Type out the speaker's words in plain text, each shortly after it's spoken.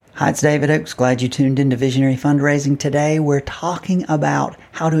Hi, it's David Oakes. Glad you tuned into Visionary Fundraising. Today, we're talking about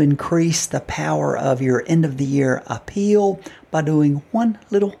how to increase the power of your end of the year appeal by doing one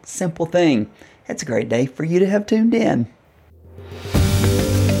little simple thing. It's a great day for you to have tuned in.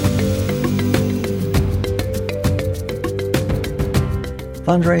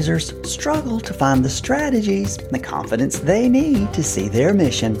 Fundraisers struggle to find the strategies and the confidence they need to see their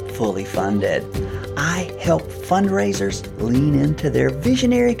mission fully funded. I help fundraisers lean into their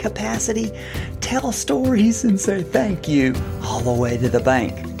visionary capacity, tell stories, and say thank you all the way to the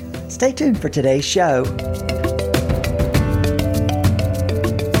bank. Stay tuned for today's show.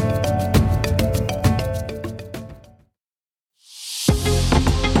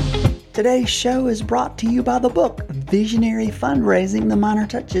 Today's show is brought to you by the book Visionary Fundraising, The Minor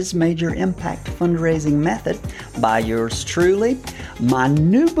Touches Major Impact Fundraising Method by yours truly. My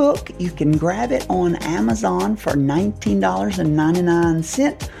new book, you can grab it on Amazon for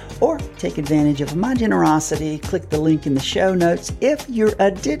 $19.99 or take advantage of my generosity. Click the link in the show notes if you're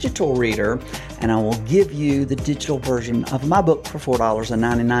a digital reader, and I will give you the digital version of my book for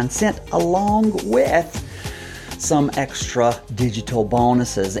 $4.99 along with some extra digital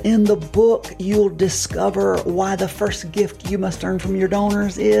bonuses. In the book, you'll discover why the first gift you must earn from your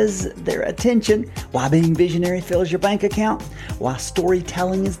donors is their attention, why being visionary fills your bank account, why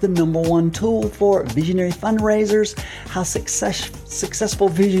storytelling is the #1 tool for visionary fundraisers, how successful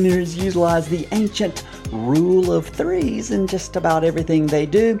visionaries utilize the ancient rule of threes in just about everything they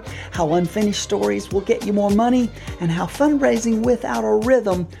do, how unfinished stories will get you more money, and how fundraising without a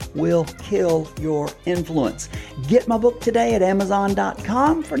rhythm will kill your influence. Get my book today at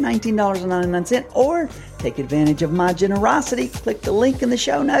Amazon.com for $19.99 or take advantage of my generosity. Click the link in the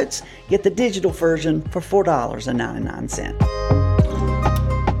show notes. Get the digital version for $4.99.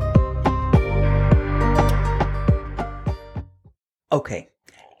 Okay,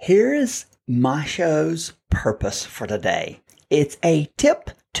 here is my show's purpose for today. It's a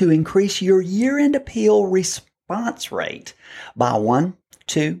tip to increase your year-end appeal response rate by 1,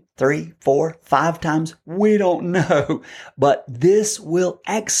 2, 3, 4, 5 times. We don't know, but this will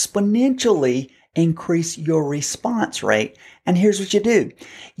exponentially increase your response rate. And here's what you do.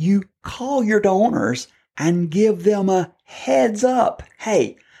 You call your donors and give them a heads up.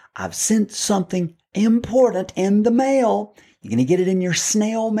 Hey, I've sent something important in the mail. You're going to get it in your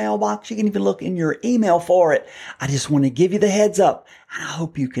snail mailbox. You can even look in your email for it. I just want to give you the heads up, and I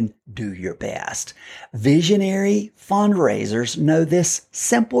hope you can do your best. Visionary fundraisers know this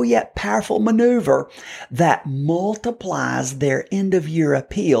simple yet powerful maneuver that multiplies their end-of-year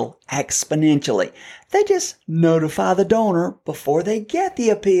appeal exponentially. They just notify the donor before they get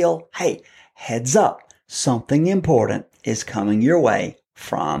the appeal. Hey, heads up, something important is coming your way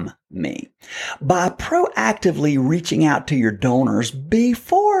from me. By proactively reaching out to your donors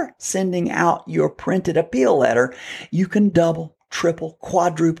before sending out your printed appeal letter, you can double, triple,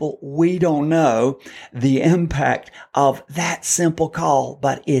 quadruple, we don't know, the impact of that simple call,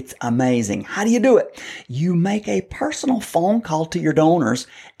 but it's amazing. How do you do it? You make a personal phone call to your donors,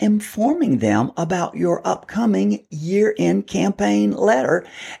 informing them about your upcoming year-end campaign letter.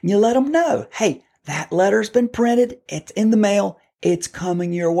 And you let them know, hey, that letter's been printed, it's in the mail, it's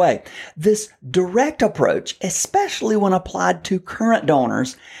coming your way. This direct approach, especially when applied to current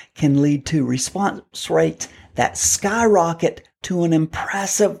donors, can lead to response rates that skyrocket to an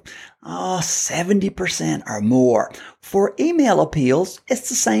impressive 70% or more. For email appeals, it's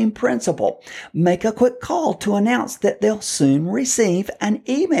the same principle. Make a quick call to announce that they'll soon receive an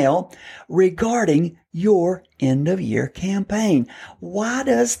email regarding your end-of-year campaign. Why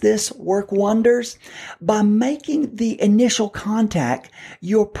does this work wonders? By making the initial contact,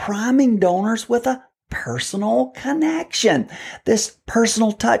 you're priming donors with a personal connection. This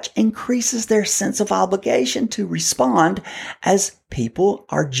personal touch increases their sense of obligation to respond, as people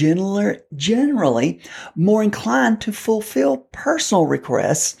are generally more inclined to fulfill personal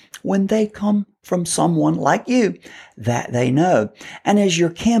requests when they come from someone like you that they know. And as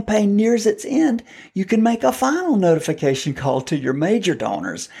your campaign nears its end, you can make a final notification call to your major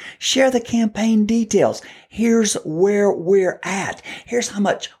donors. Share the campaign details. Here's where we're at. Here's how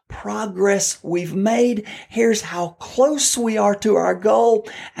much progress we've made. Here's how close we are to our goal,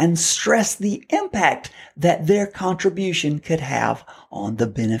 and stress the impact that their contribution could have on the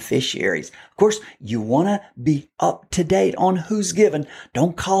beneficiaries. Of course, you want to be up to date on who's given.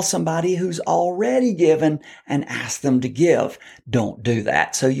 Don't call somebody who's already given and ask them to give. Don't do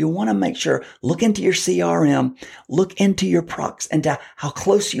that. So you want to make sure, look into your CRM, look into your procs, and how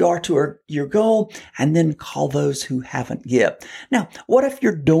close you are to your goal, and then call those who haven't given. Now, what if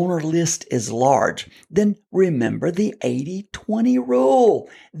your donor list is large? Then remember the 80-20 rule.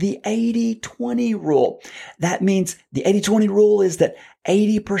 The 80-20 rule. That means the 80-20 rule is that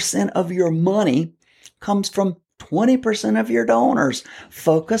 80% of your money comes from 20% of your donors.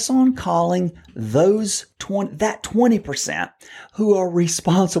 Focus on calling that 20% who are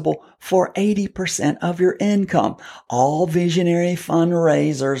responsible for 80% of your income. All visionary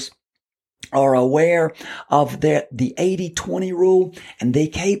fundraisers are aware of the 80-20 rule, and they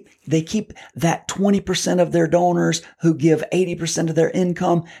keep that 20% of their donors who give 80% of their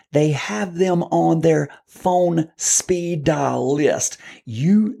income, they have them on their phone speed dial list.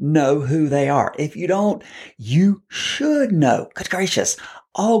 You know who they are. If you don't, you should know. Good gracious.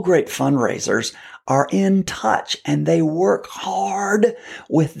 All great fundraisers are in touch, and they work hard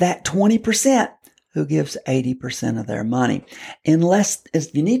with that 20% who gives 80% of their money.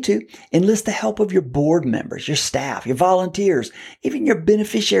 If you need to, enlist the help of your board members, your staff, your volunteers, even your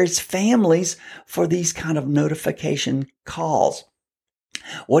beneficiaries' families for these kind of notification calls.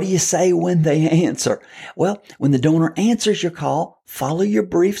 What do you say when they answer? Well, when the donor answers your call, follow your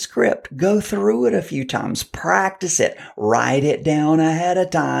brief script. Go through it a few times. Practice it. Write it down ahead of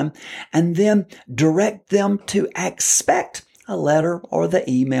time, and then direct them to expect a letter or the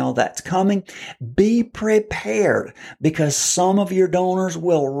email that's coming. Be prepared, because some of your donors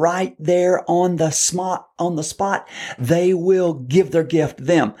will right there on the spot. They will give their gift to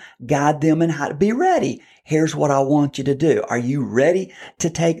them. Guide them in how to be ready. Here's what I want you to do. Are you ready to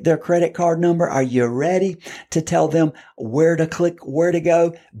take their credit card number? Are you ready to tell them where to click, where to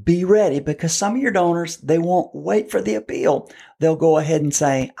go? Be ready, because some of your donors, they won't wait for the appeal. They'll go ahead and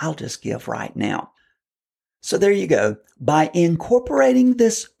say, I'll just give right now. So there you go. By incorporating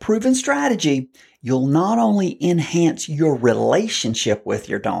this proven strategy, you'll not only enhance your relationship with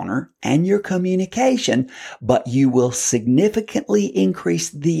your donor and your communication, but you will significantly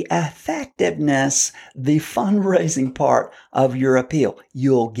increase the effectiveness, the fundraising part of your appeal.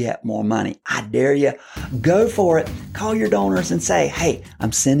 You'll get more money. I dare you. Go for it. Call your donors and say, hey,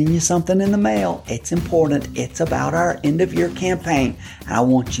 I'm sending you something in the mail. It's important. It's about our end of year campaign, and I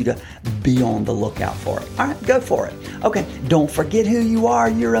want you to be on the lookout for it. All right, go for it. Okay, don't forget who you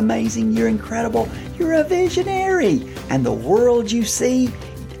are. You're amazing. You're incredible. You're a visionary. And the world you see,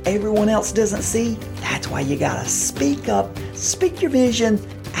 everyone else doesn't see. That's why you got to speak up, speak your vision,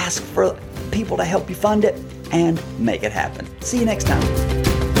 ask for people to help you fund it, and make it happen. See you next time.